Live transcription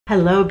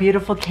Hello,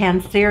 beautiful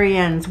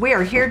Cancerians. We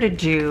are here to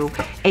do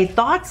a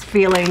thoughts,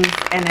 feelings,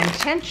 and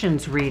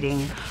intentions reading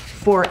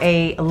for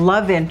a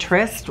love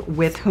interest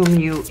with whom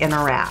you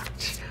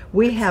interact.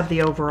 We have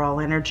the overall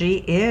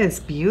energy is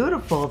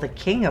beautiful, the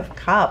King of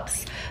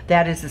Cups.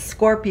 That is a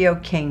Scorpio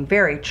King,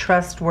 very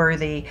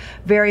trustworthy,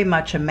 very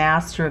much a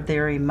master of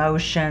their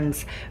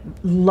emotions,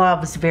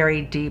 loves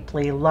very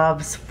deeply,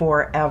 loves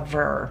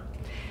forever.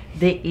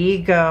 The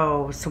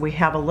ego, so we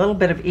have a little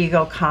bit of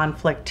ego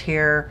conflict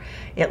here.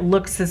 It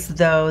looks as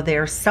though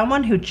there's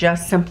someone who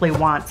just simply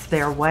wants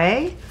their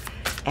way,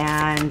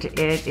 and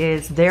it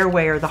is their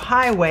way or the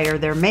highway, or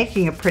they're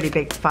making a pretty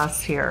big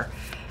fuss here.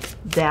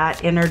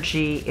 That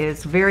energy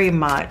is very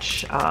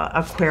much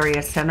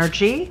Aquarius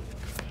energy.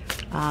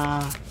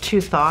 Two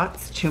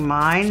thoughts, two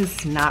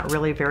minds, not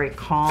really very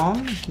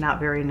calm, not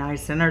very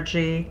nice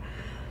energy.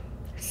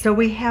 So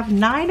we have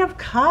Nine of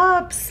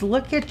Cups.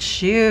 Look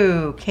at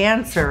you,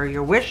 Cancer.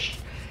 Your wish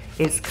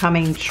is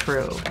coming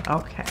true.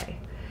 Okay.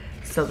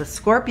 So the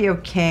Scorpio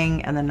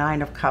King and the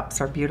Nine of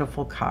Cups are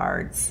beautiful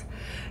cards.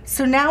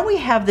 So now we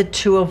have the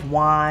Two of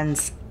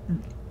Wands.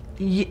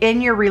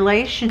 In your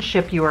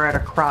relationship, you are at a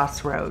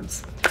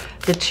crossroads.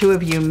 The two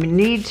of you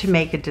need to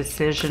make a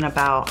decision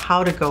about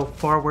how to go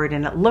forward,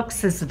 and it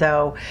looks as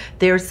though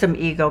there's some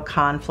ego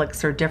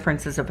conflicts or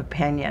differences of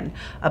opinion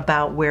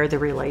about where the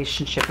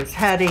relationship is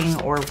heading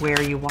or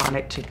where you want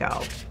it to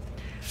go.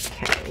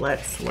 Okay,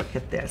 let's look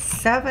at this.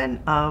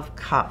 Seven of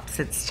Cups.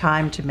 It's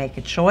time to make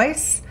a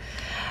choice.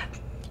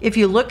 If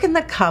you look in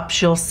the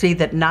cups, you'll see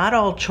that not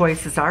all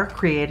choices are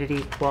created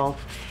equal.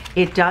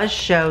 It does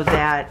show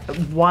that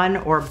one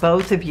or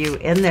both of you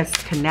in this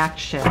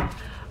connection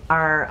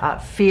are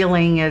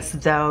feeling as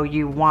though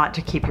you want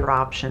to keep your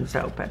options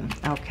open,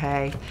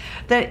 okay?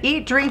 The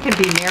Eat, Drink, and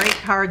Be Merry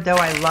card, though,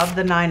 I love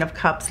the Nine of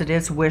Cups. It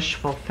is wish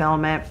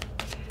fulfillment.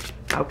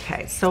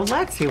 Okay, so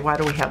let's see. Why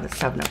do we have the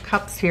Seven of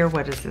Cups here?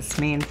 What does this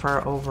mean for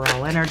our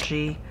overall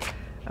energy?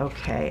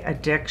 Okay,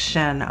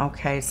 addiction.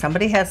 Okay,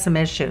 somebody has some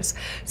issues.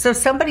 So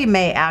somebody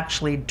may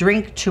actually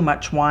drink too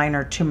much wine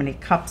or too many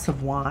cups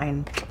of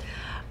wine.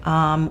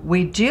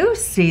 We do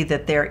see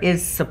that there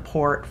is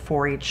support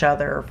for each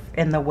other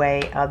in the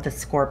way of the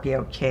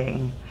Scorpio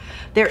King.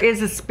 There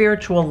is a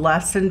spiritual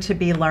lesson to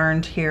be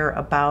learned here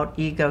about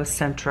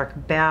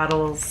egocentric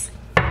battles.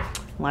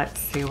 Let's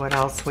see what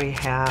else we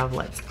have.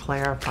 Let's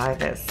clarify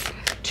this.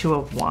 Two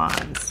of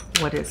Wands.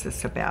 What is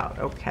this about?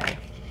 Okay.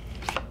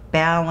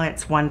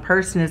 Balance. One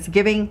person is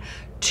giving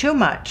too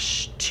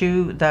much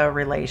to the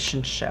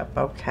relationship.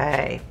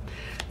 Okay.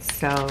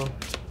 So...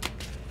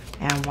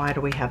 and why do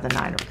we have the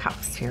Nine of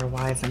Cups here?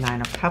 Why is the Nine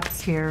of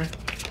Cups here?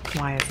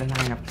 Why is the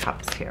Nine of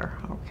Cups here?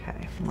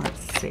 Okay,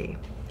 let's see.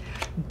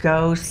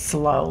 Go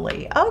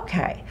slowly.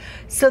 Okay,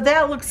 so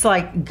that looks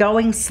like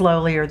going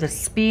slowly, or the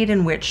speed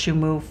in which you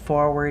move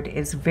forward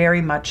is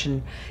very much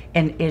an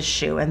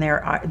issue. And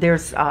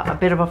there's a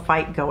bit of a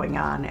fight going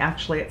on.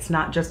 Actually, it's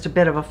not just a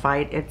bit of a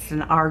fight. It's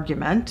an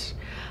argument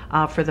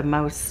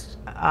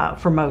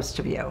for most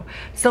of you.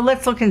 So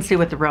let's look and see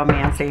what the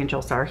romance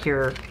angels are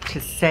here to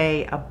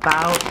say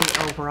about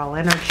the overall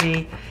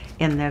energy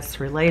in this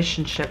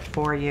relationship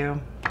for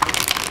you.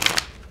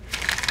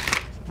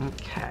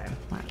 Okay,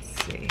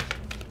 let's see.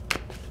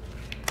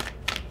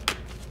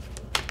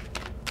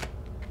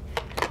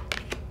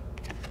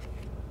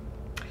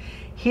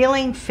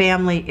 Healing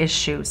family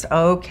issues.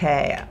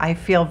 Okay, I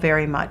feel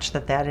very much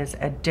that that is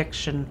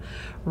addiction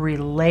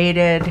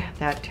related.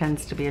 That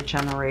tends to be a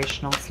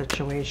generational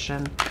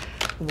situation.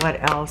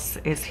 What else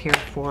is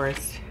here for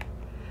us?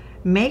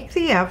 Make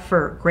the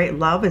effort. Great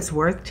love is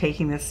worth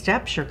taking the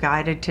steps you're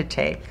guided to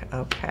take.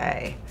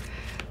 Okay.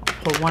 I'll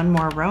pull one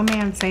more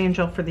romance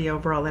angel for the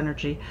overall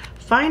energy.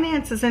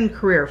 Finances and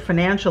career.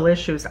 Financial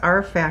issues are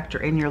a factor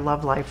in your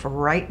love life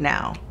right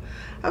now.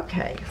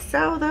 Okay,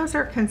 so those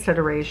are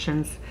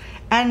considerations,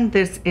 and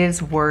this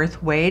is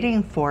worth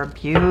waiting for.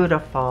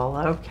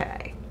 Beautiful.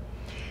 Okay.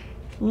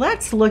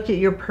 Let's look at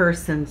your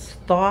person's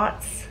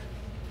thoughts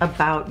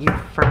about you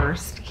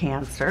first,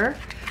 Cancer.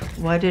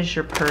 What does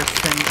your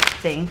person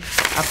think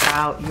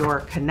about your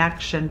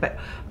connection? But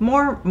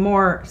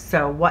more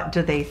so, what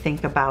do they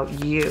think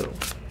about you?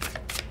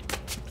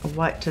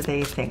 What do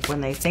they think?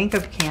 When they think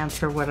of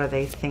Cancer, what are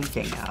they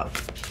thinking of?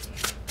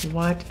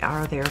 What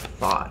are their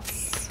thoughts?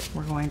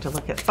 We're going to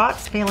look at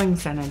thoughts,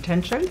 feelings, and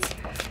intentions,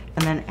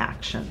 and then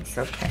actions.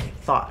 Okay,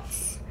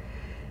 thoughts.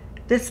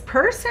 This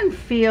person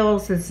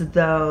feels as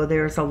though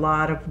there's a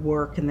lot of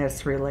work in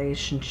this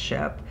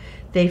relationship.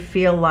 They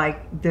feel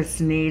like there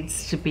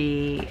needs to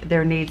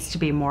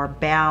be more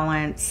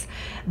balance,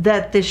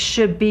 that this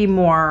should be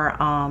more,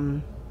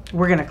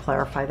 we're going to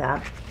clarify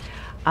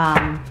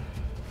that.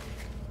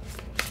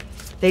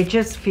 They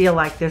just feel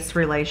like this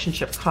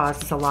relationship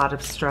causes a lot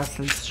of stress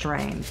and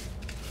strain.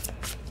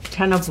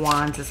 Ten of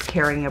Wands is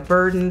carrying a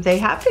burden. They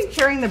have been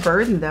carrying the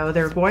burden, though.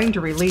 They're going to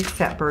release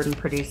that burden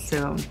pretty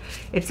soon.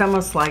 It's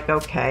almost like,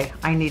 okay,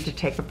 I need to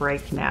take a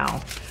break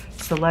now.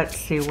 So let's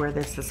see where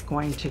this is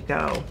going to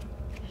go.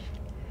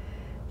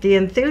 The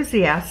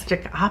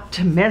enthusiastic,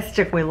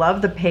 optimistic, we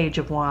love the Page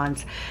of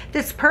Wands.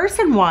 This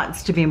person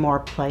wants to be more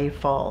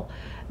playful.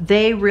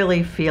 They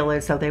really feel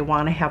as though they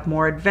want to have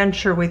more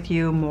adventure with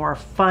you, more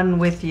fun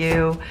with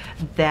you,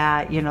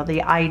 that, you know,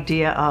 the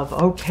idea of,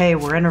 okay,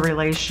 we're in a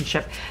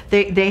relationship.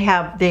 They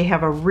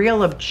have a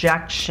real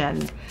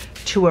objection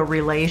to a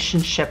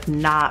relationship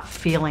not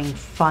feeling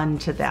fun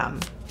to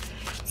them.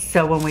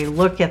 So when we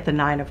look at the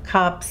Nine of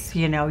Cups,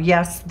 you know,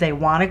 yes, they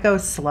want to go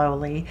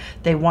slowly.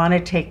 They want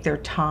to take their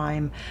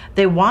time.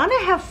 They want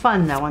to have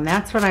fun, though, and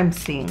that's what I'm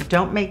seeing.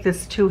 Don't make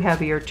this too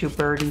heavy or too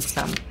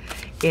burdensome.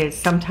 Is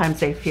sometimes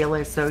they feel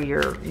as though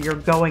you're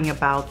going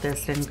about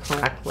this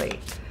incorrectly,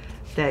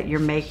 that you're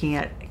making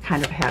it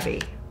kind of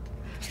heavy.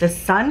 The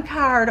Sun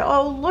card,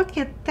 oh, look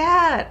at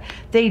that.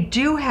 They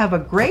do have a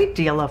great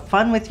deal of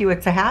fun with you.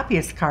 It's the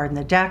happiest card in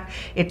the deck.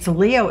 It's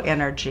Leo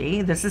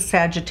energy. This is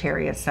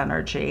Sagittarius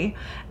energy.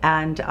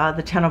 And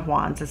the Ten of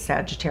Wands is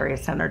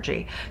Sagittarius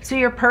energy. So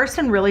your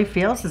person really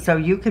feels as though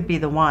you could be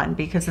the one,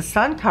 because the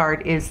Sun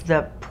card is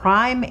the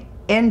prime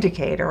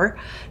indicator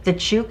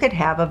that you could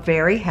have a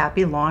very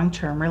happy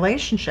long-term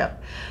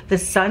relationship. The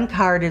Sun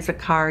card is a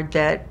card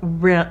that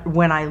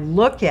when I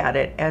look at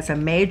it as a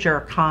major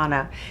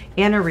arcana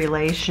in a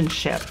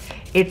relationship,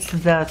 it's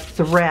the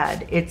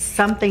thread. It's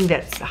something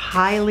that's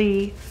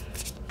highly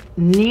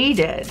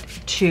needed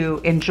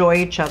to enjoy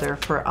each other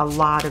for a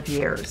lot of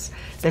years.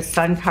 The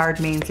Sun card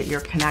means that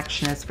your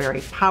connection is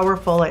very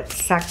powerful,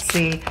 it's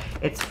sexy,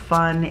 it's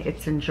fun,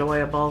 it's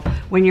enjoyable.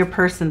 When your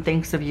person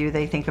thinks of you,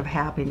 they think of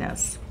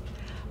happiness.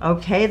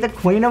 Okay, the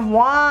Queen of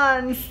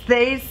Wands,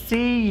 they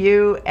see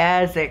you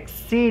as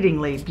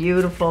exceedingly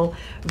beautiful,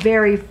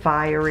 very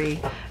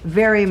fiery,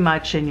 very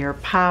much in your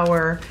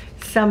power,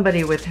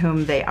 somebody with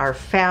whom they are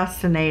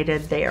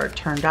fascinated, they are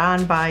turned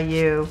on by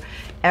you,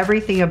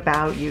 everything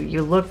about you,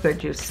 you look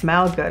good, you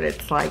smell good.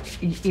 It's like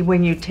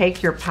when you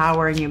take your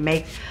power and you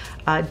make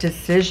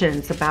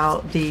decisions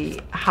about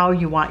how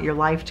you want your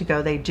life to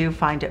go, they do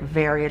find it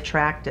very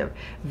attractive,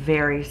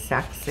 very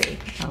sexy.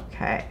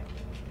 Okay.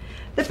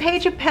 The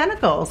Page of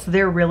Pentacles,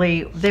 they're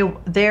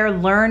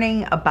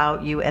learning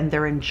about you and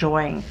they're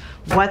enjoying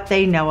what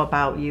they know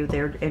about you.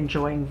 They're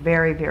enjoying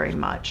very, very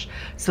much.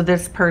 So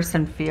this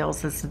person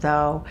feels as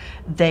though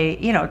they,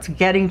 you know, it's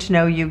getting to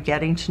know you,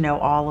 getting to know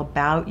all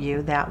about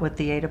you, that with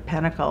the Eight of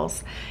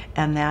Pentacles.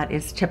 And that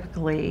is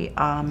typically,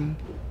 I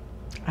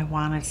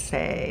want to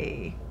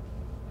say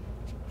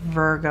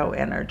Virgo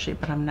energy,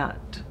 but I'm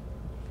not.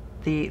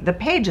 The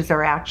pages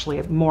are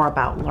actually more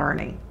about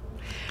learning.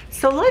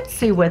 So let's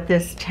see what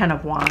this Ten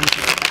of Wands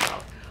is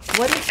about.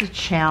 What is the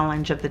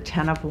challenge of the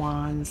Ten of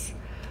Wands?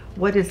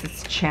 What is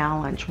this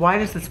challenge? Why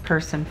does this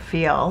person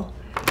feel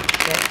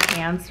that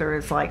Cancer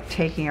is like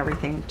taking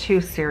everything too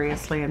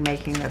seriously and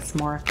making this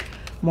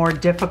more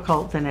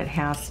difficult than it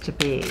has to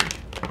be?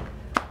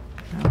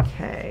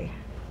 Okay.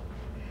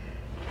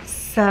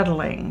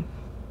 Settling.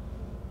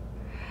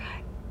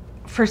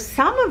 For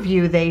some of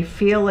you, they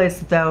feel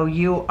as though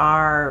you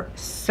are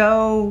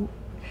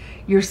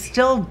you're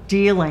still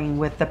dealing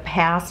with the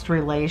past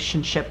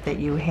relationship that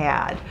you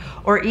had,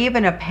 or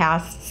even a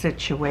past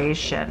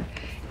situation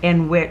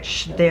in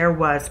which there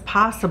was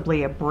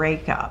possibly a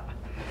breakup.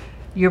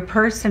 Your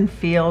person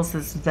feels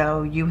as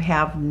though you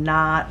have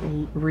not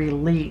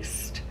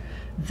released,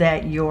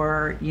 that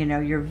you're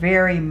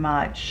very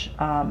much,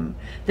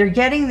 they're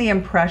getting the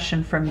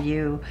impression from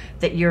you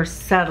that you're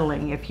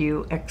settling if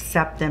you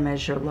accept them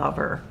as your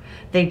lover.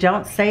 They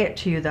don't say it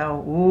to you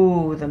though.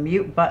 Ooh, the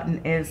mute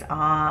button is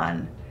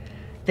on.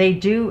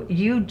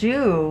 You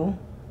do.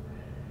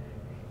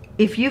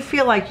 If you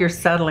feel like you're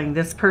settling,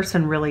 this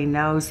person really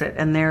knows it,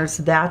 and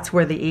that's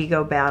where the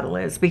ego battle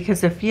is.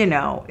 Because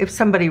if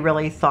somebody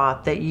really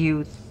thought that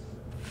you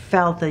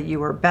felt that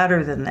you were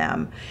better than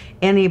them,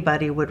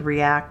 anybody would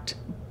react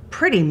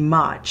pretty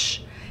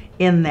much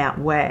in that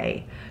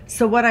way.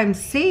 So what I'm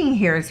seeing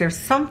here is there's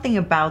something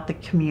about the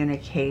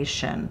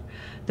communication.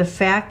 The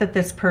fact that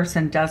this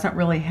person doesn't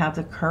really have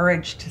the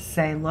courage to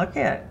say, look,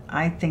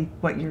 I think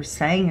what you're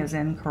saying is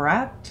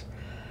incorrect.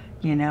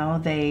 You know,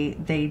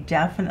 they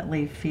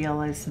definitely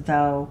feel as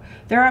though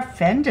they're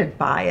offended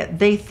by it.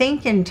 They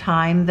think in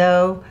time,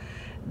 though,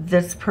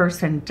 this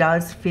person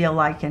does feel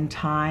like in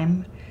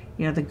time,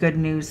 the good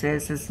news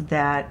is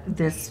that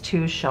this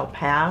too shall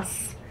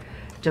pass.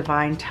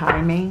 Divine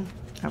timing.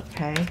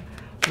 Okay.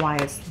 Why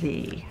is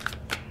the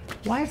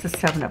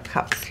Seven of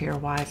Cups here?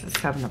 Why is the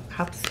Seven of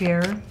Cups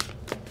here?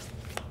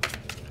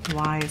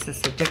 Why is this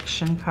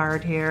addiction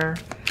card here?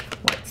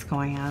 What's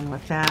going on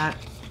with that?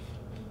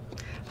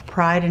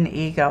 Pride and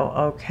ego.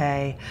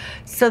 Okay.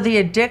 So the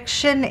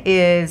addiction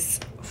is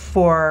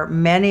for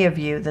many of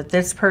you that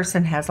this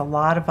person has a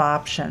lot of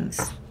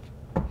options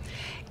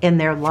in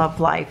their love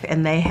life,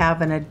 and they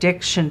have an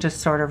addiction to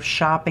sort of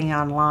shopping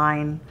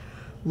online,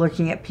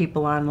 looking at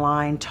people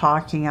online,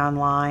 talking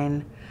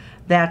online.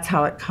 That's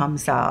how it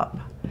comes up.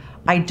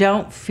 I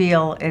don't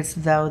feel as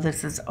though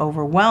this is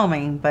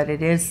overwhelming, but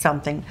it is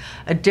something.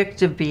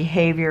 Addictive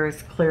behavior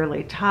is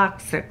clearly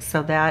toxic,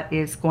 so that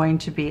is going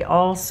to be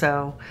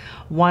also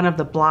one of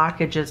the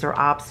blockages or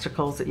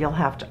obstacles that you'll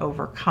have to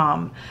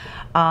overcome.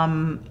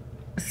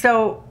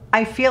 So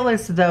I feel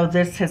as though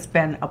this has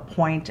been a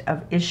point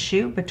of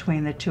issue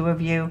between the two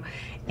of you,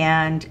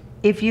 and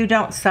if you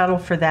don't settle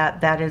for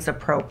that, that is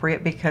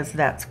appropriate because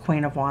that's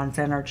Queen of Wands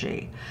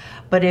energy.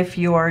 But if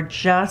you are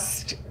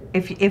just,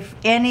 if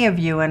any of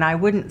you, and I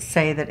wouldn't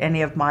say that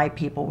any of my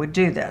people would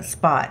do this,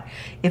 but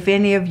if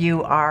any of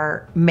you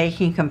are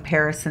making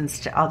comparisons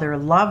to other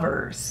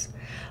lovers,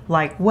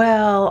 like,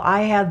 well,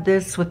 I had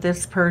this with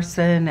this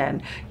person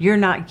and you're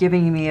not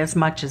giving me as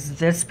much as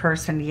this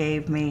person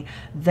gave me,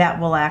 that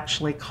will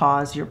actually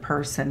cause your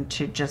person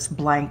to just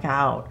blank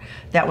out.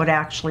 That would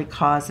actually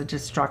cause a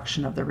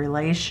destruction of the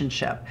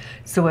relationship.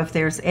 So if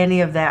there's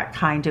any of that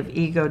kind of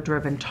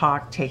ego-driven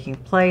talk taking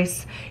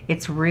place,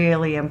 it's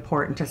really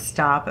important to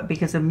stop it,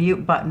 because a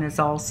mute button is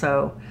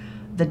also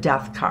the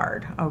death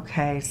card.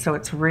 Okay, so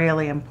it's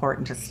really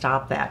important to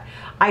stop that.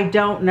 I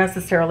don't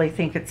necessarily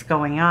think it's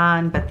going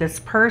on, but this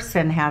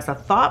person has a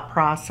thought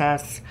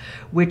process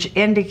which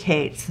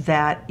indicates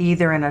that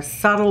either in a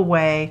subtle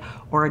way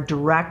or a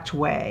direct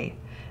way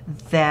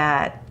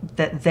that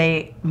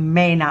they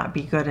may not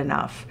be good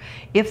enough.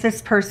 If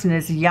this person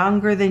is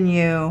younger than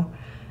you,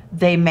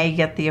 they may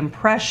get the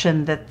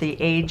impression that the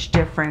age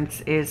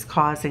difference is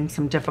causing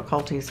some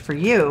difficulties for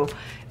you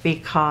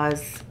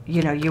because,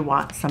 you know, you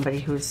want somebody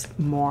who's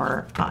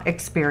more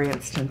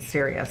experienced and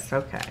serious.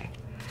 Okay,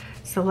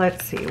 so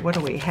let's see, what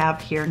do we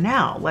have here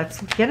now?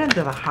 Let's get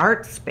into the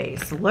heart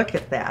space. Look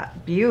at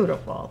that,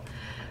 beautiful.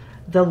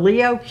 The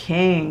Leo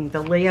King.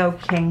 The Leo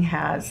King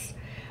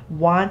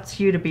wants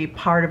you to be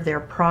part of their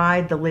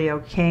pride. The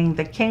Leo King.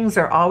 The Kings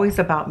are always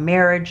about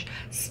marriage,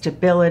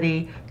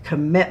 stability,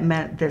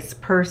 commitment. This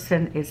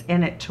person is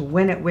in it to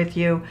win it with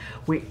you.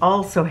 We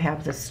also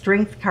have the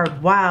Strength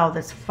card. Wow,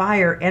 this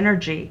fire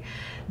energy.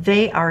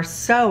 They are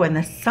so, and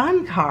the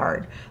Sun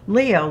card,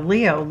 Leo,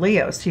 Leo,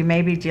 Leo. So you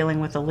may be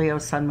dealing with a Leo,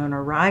 Sun, Moon,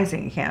 or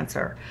Rising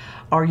Cancer,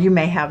 or you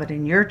may have it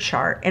in your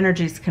chart.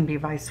 Energies can be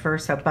vice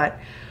versa, but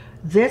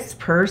this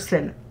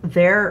person,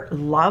 their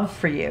love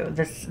for you,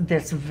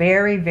 this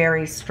very,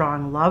 very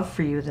strong love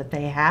for you that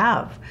they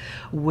have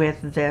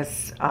with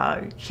this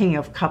King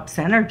of Cups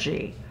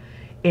energy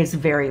is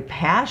very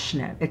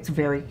passionate. It's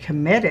very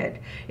committed.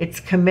 It's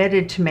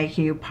committed to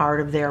making you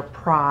part of their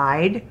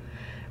pride,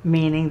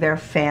 meaning their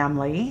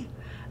family.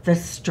 The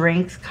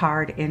Strength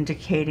card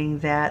indicating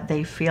that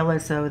they feel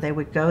as though they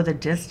would go the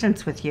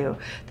distance with you,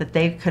 that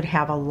they could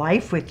have a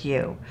life with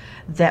you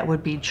that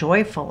would be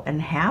joyful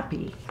and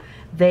happy.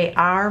 They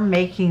are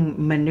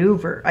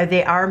maneuvering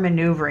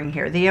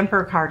here. The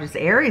Emperor card is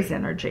Aries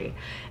energy.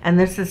 And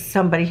this is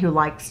somebody who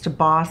likes to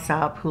boss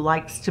up, who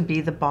likes to be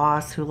the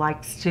boss, who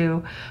likes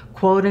to,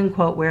 quote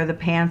unquote, wear the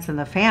pants in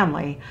the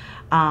family.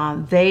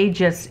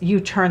 You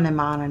turn them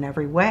on in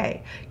every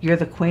way. You're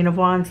the Queen of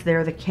Wands,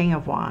 they're the King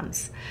of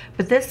Wands.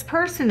 But this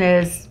person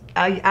is,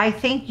 I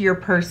think your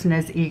person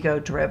is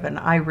ego-driven.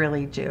 I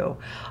really do.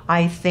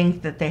 I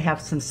think that they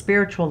have some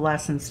spiritual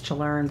lessons to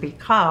learn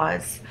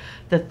because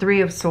the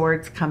Three of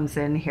Swords comes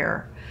in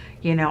here.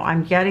 You know,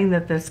 I'm getting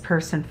that this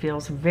person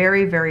feels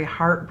very, very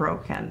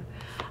heartbroken.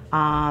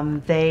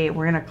 We're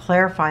going to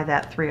clarify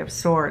that Three of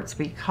Swords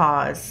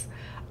because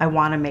I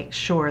want to make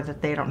sure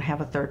that they don't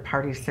have a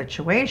third-party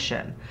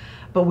situation.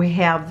 But we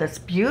have this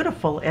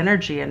beautiful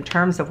energy in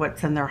terms of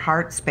what's in their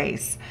heart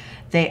space.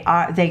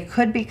 They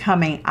could be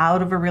coming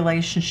out of a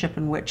relationship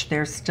in which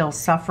they're still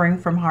suffering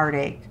from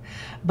heartache.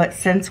 But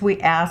since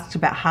we asked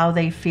about how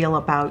they feel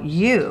about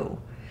you,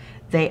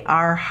 they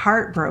are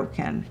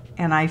heartbroken.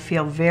 And I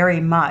feel very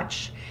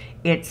much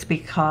it's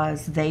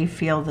because they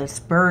feel this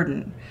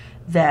burden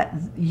that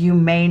you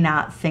may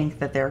not think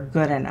that they're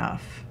good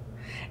enough.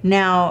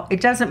 Now, it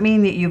doesn't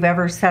mean that you've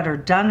ever said or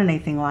done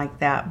anything like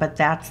that, but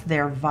that's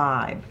their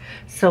vibe.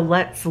 So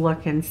let's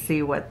look and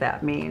see what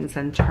that means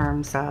in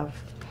terms of,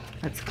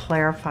 let's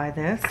clarify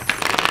this.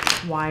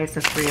 Why is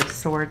the Three of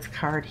Swords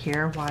card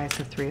here? Why is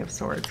the Three of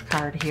Swords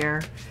card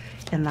here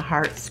in the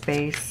heart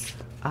space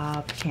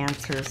of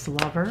Cancer's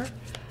lover,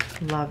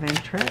 love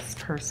interest,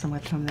 person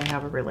with whom they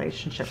have a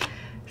relationship?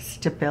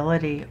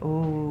 Stability.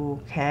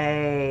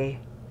 Okay.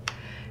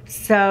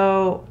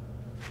 So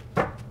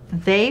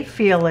they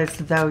feel as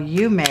though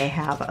you may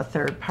have a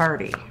third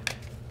party.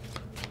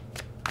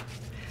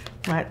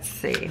 Let's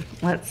see.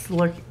 Let's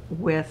look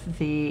with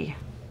the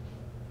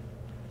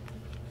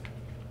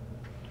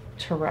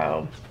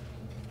Tarot.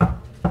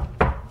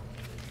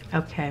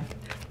 Okay.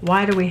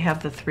 Why do we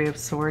have the Three of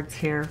Swords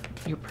here?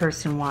 Your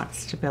person wants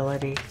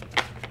stability.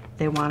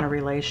 They want a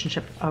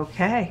relationship.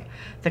 Okay.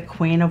 The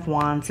Queen of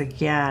Wands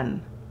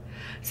again.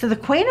 So the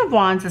Queen of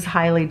Wands is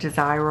highly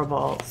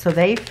desirable. So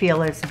they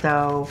feel as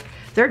though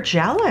they're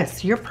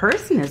jealous. Your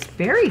person is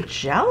very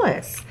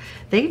jealous.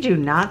 They do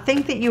not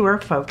think that you are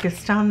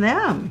focused on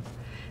them.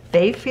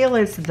 They feel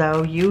as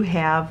though you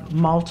have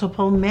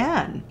multiple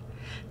men.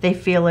 They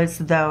feel as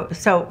though,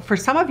 so for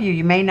some of you,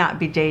 you may not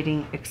be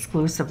dating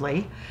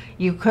exclusively.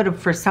 You could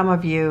have, for some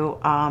of you,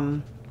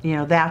 you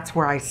know, that's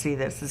where I see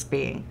this as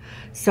being.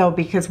 So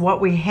because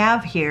what we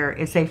have here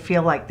is they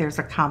feel like there's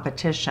a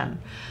competition.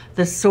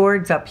 The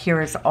swords up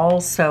here is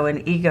also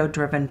an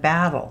ego-driven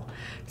battle.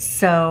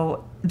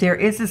 So there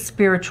is a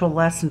spiritual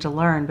lesson to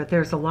learn, but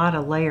there's a lot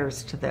of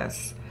layers to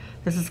this.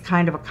 This is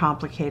kind of a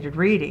complicated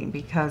reading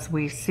because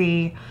we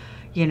see,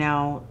 you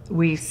know,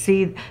 we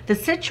see the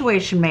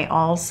situation may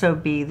also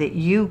be that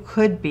you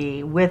could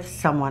be with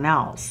someone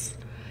else.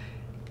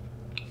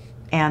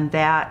 And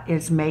that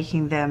is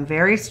making them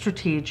very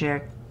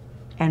strategic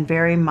and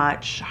very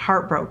much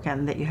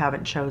heartbroken that you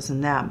haven't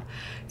chosen them.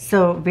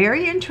 So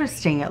very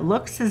interesting. It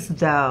looks as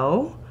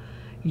though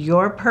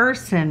your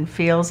person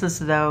feels as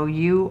though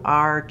you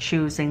are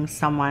choosing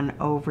someone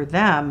over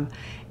them,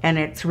 and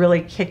it's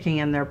really kicking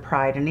in their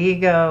pride and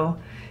ego.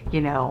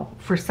 You know,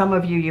 for some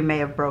of you, you may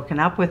have broken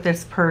up with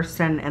this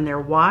person and they're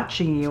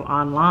watching you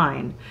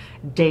online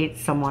date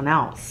someone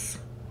else.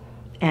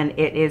 And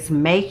it is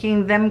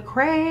making them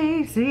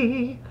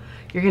crazy.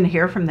 You're going to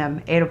hear from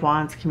them. 8 of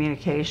Wands,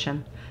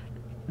 communication.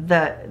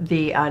 The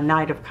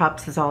Knight of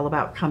Cups is all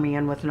about coming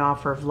in with an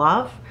offer of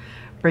love,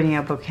 bringing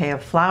a bouquet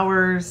of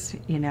flowers.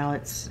 You know,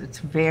 it's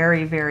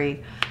very,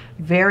 very,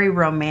 very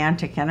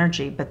romantic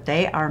energy, but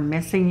they are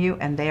missing you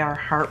and they are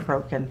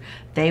heartbroken.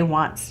 They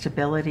want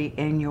stability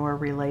in your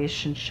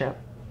relationship.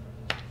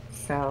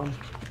 So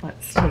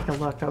let's take a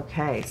look.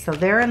 Okay, so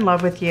they're in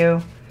love with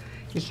you.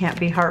 You can't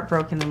be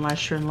heartbroken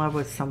unless you're in love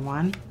with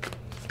someone.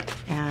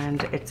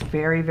 And it's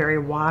very, very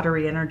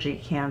watery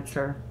energy,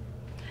 Cancer.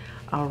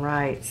 All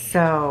right,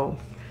 so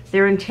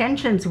their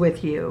intentions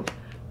with you,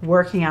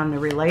 working on the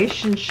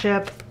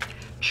relationship,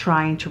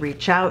 trying to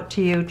reach out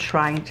to you,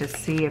 trying to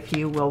see if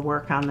you will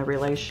work on the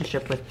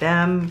relationship with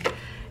them,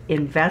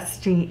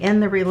 investing in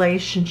the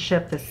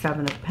relationship, the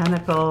 7 of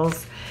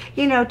Pentacles,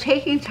 you know,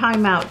 taking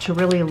time out to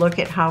really look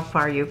at how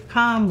far you've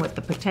come, what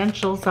the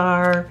potentials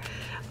are.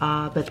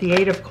 But the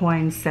 8 of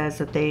Coins says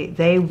that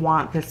they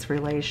want this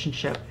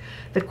relationship.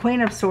 The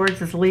Queen of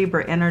Swords is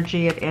Libra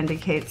energy. It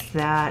indicates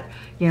that,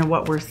 you know,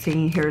 what we're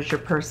seeing here is your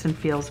person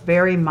feels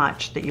very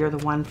much that you're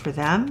the one for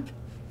them.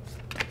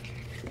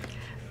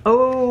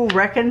 Oh,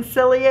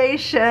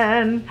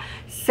 reconciliation.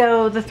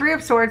 So the 3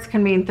 of Swords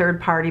can mean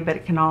third party, but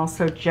it can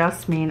also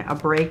just mean a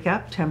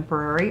breakup,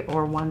 temporary,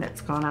 or one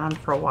that's gone on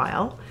for a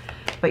while.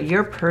 But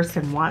your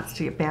person wants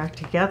to get back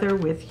together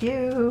with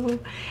you.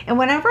 And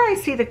whenever I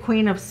see the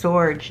Queen of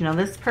Swords, you know,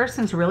 this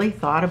person's really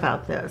thought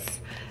about this.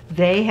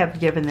 They have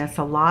given this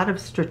a lot of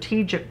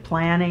strategic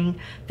planning.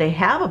 They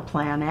have a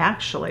plan,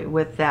 actually,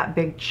 with that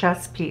big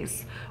chess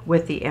piece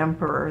with the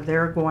Emperor.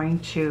 They're going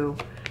to,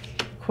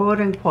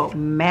 quote unquote,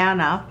 man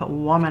up,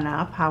 woman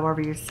up,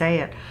 however you say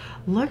it.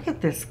 Look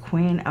at this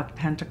Queen of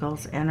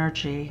Pentacles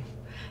energy.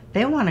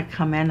 They want to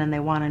come in and they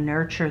want to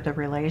nurture the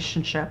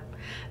relationship.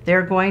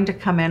 They're going to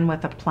come in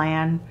with a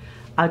plan,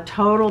 a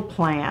total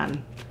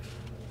plan.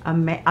 A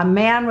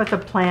man with a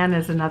plan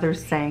is another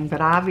saying,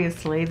 but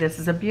obviously this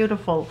is a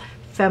beautiful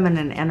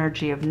feminine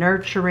energy of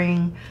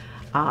nurturing,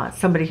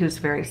 somebody who's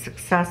very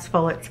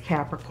successful. It's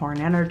Capricorn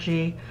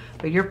energy,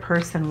 but your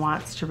person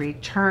wants to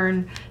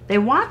return. They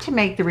want to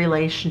make the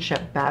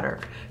relationship better.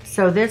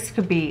 So this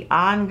could be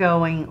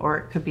ongoing or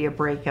it could be a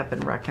breakup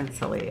and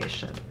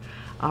reconciliation.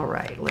 All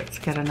right, let's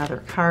get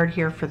another card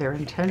here for their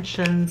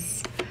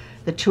intentions.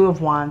 The 2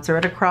 of Wands are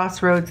at a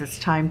crossroads. It's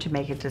time to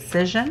make a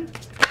decision.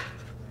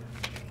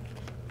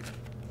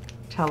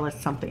 Tell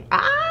us something.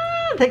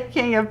 Ah, the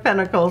King of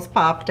Pentacles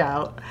popped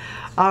out.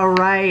 All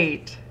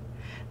right.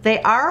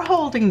 They are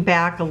holding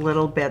back a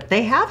little bit.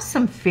 They have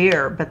some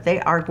fear, but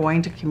they are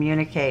going to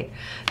communicate.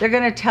 They're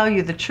going to tell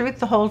you the truth,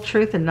 the whole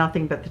truth, and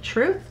nothing but the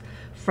truth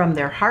from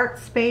their heart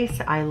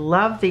space. I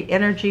love the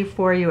energy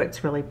for you.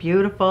 It's really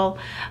beautiful.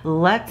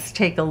 Let's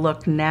take a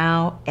look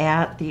now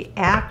at the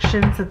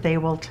actions that they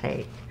will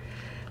take.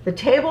 The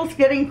table's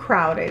getting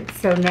crowded,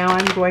 so now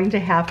I'm going to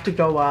have to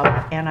go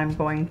up and I'm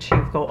going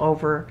to go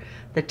over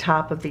the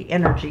top of the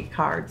energy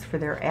cards for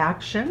their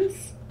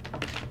actions.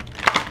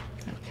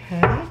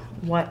 Okay,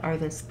 what are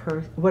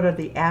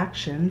the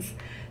actions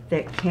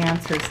that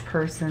Cancer's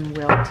person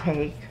will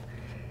take?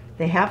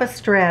 They have a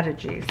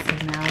strategy, so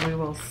now we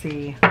will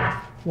see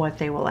what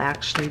they will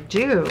actually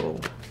do.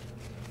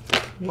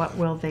 What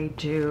will they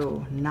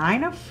do?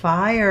 9 of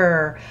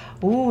Fire.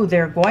 Ooh,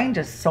 they're going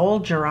to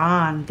soldier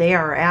on.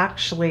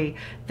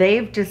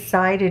 They've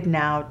decided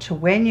now to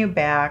win you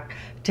back,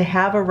 to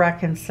have a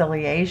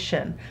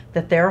reconciliation,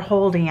 that they're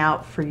holding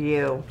out for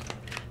you,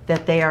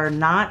 that they're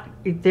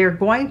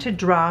going to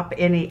drop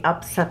any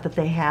upset that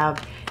they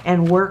have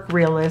and work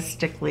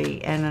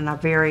realistically and in a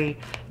very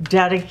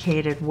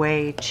dedicated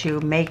way to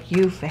make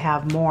you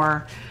have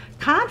more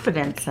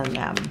confidence in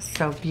them.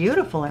 So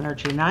beautiful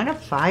energy. 9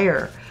 of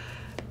Fire.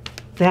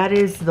 That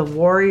is the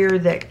warrior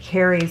that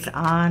carries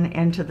on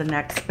into the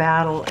next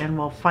battle and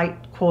will fight,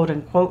 quote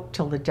unquote,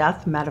 till the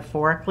death,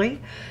 metaphorically.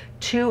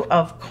 2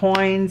 of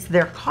Coins.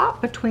 They're caught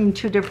between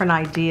 2 different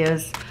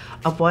ideas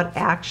of what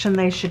action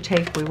they should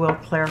take. We will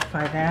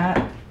clarify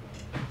that.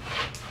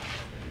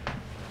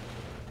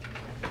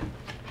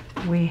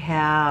 We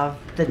have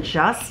the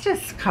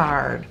Justice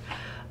card.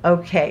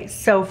 Okay,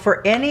 so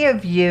for any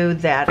of you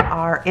that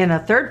are in a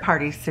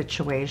third-party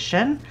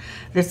situation,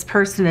 this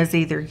person is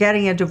either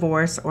getting a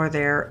divorce or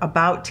they're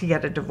about to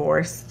get a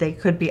divorce. They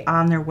could be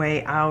on their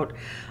way out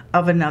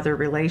of another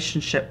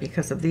relationship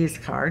because of these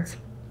cards.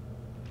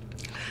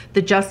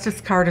 The Justice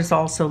card is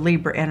also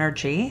Libra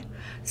energy,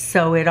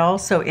 so it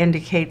also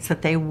indicates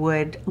that they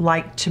would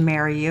like to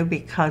marry you,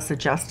 because the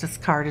Justice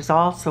card is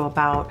also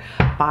about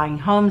buying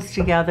homes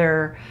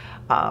together,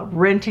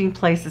 renting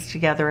places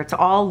together. It's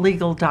all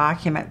legal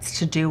documents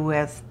to do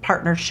with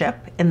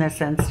partnership in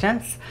this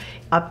instance,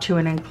 up to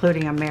and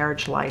including a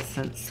marriage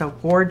license. So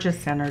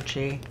gorgeous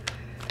energy.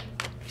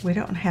 We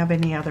don't have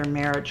any other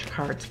marriage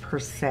cards per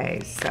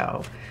se,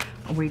 so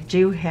we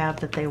do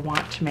have that they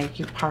want to make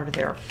you part of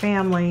their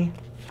family.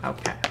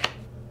 Okay.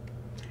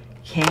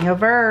 King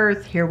of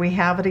Earth, here we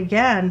have it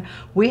again.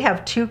 We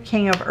have 2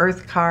 King of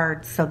Earth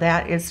cards, so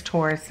that is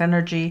Taurus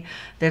energy.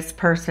 This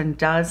person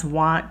does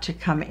want to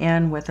come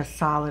in with a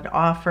solid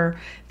offer.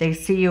 They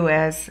see you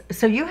as,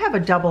 so you have a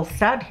double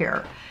set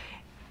here.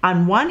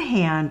 On one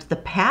hand, the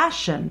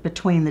passion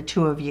between the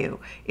two of you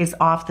is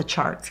off the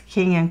charts,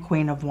 King and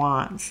Queen of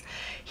Wands.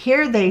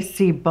 Here they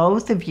see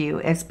both of you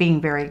as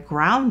being very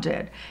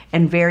grounded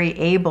and very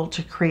able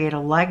to create a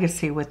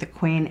legacy with the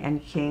Queen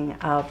and King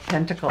of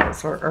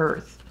Pentacles, or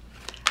Earth.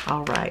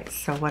 All right,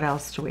 so what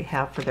else do we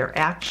have for their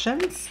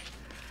actions?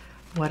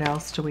 What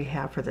else do we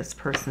have for this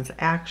person's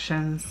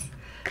actions?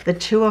 The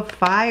Two of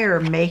Fire,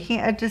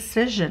 making a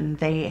decision.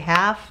 They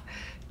have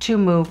to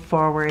move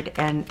forward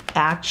and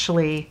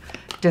actually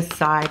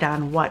decide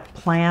on what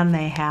plan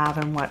they have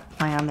and what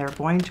plan they're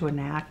going to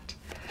enact.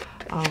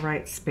 All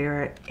right,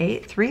 Spirit.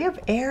 3 of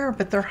Air,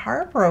 but they're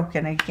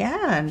heartbroken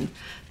again.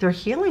 They're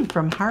healing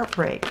from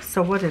heartbreak.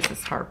 So what is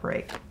this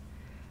heartbreak?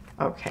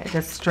 Okay,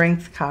 the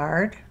Strength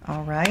card.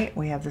 All right,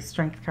 we have the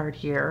Strength card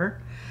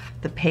here.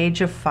 The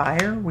Page of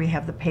Fire. We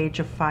have the Page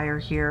of Fire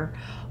here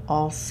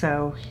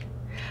also.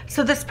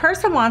 So this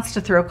person wants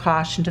to throw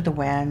caution to the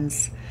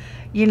winds.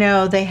 You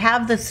know, they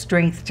have the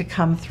strength to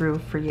come through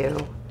for you,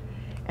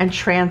 and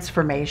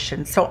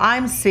transformation. So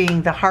I'm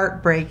seeing the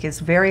heartbreak is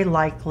very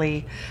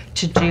likely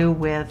to do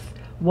with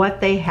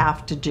what they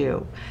have to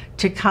do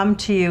to come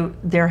to you.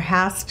 There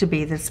has to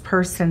be this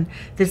person.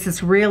 This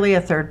is really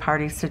a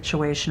third-party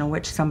situation in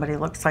which somebody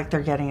looks like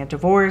they're getting a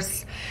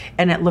divorce,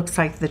 and it looks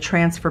like the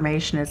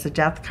transformation is a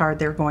Death card.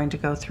 They're going to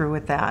go through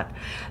with that.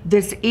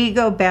 This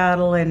ego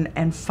battle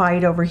and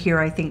fight over here,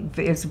 I think,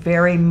 is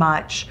very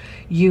much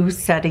you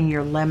setting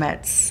your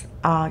limits,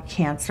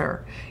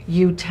 Cancer.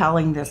 You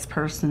telling this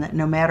person that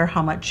no matter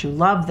how much you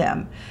love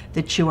them,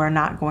 that you are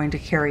not going to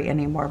carry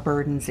any more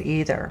burdens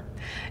either.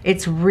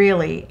 It's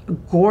really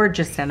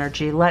gorgeous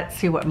energy. Let's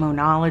see what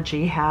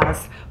Moonology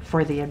has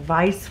for the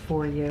advice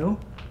for you.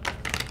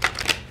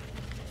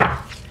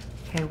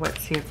 Okay,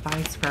 what's the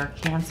advice for our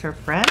Cancer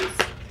friends?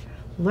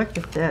 Look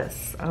at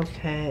this.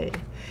 Okay.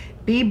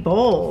 Be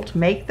bold.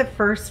 Make the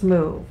first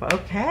move.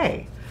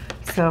 Okay.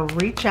 So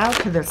reach out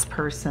to this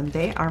person.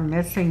 They are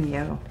missing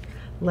you.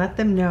 Let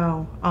them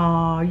know.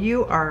 Oh,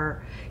 you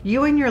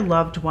and your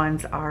loved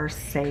ones are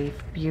safe.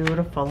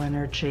 Beautiful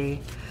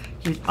energy.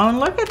 Oh, and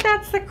look at,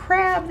 that's the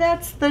Crab.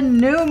 That's the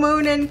new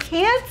moon in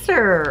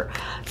Cancer.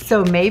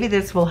 So maybe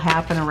this will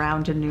happen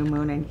around a new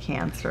moon in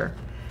Cancer.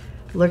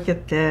 Look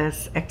at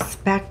this.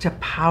 Expect a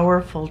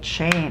powerful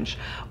change.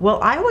 Well,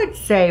 I would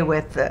say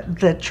with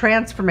the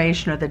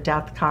transformation of the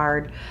Death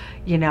card,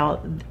 you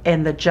know,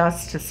 and the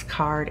Justice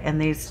card and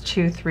these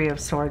 2 3 of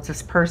Swords,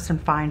 this person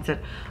finds it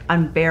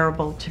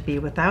unbearable to be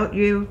without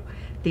you.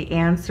 The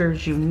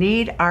answers you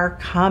need are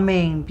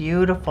coming.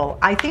 Beautiful.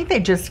 I think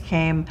they just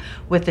came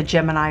with the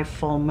Gemini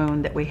full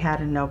moon that we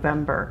had in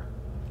November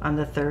on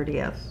the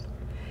 30th.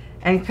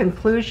 And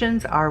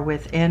conclusions are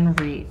within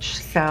reach.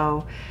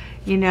 So,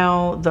 you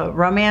know, the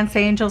romance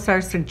angels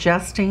are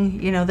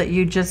suggesting, you know, that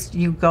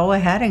you go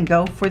ahead and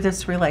go for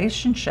this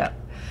relationship.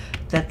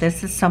 That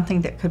this is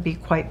something that could be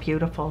quite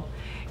beautiful.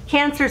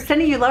 Cancer,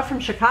 sending you love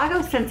from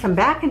Chicago. Send some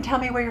back and tell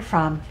me where you're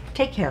from.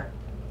 Take care.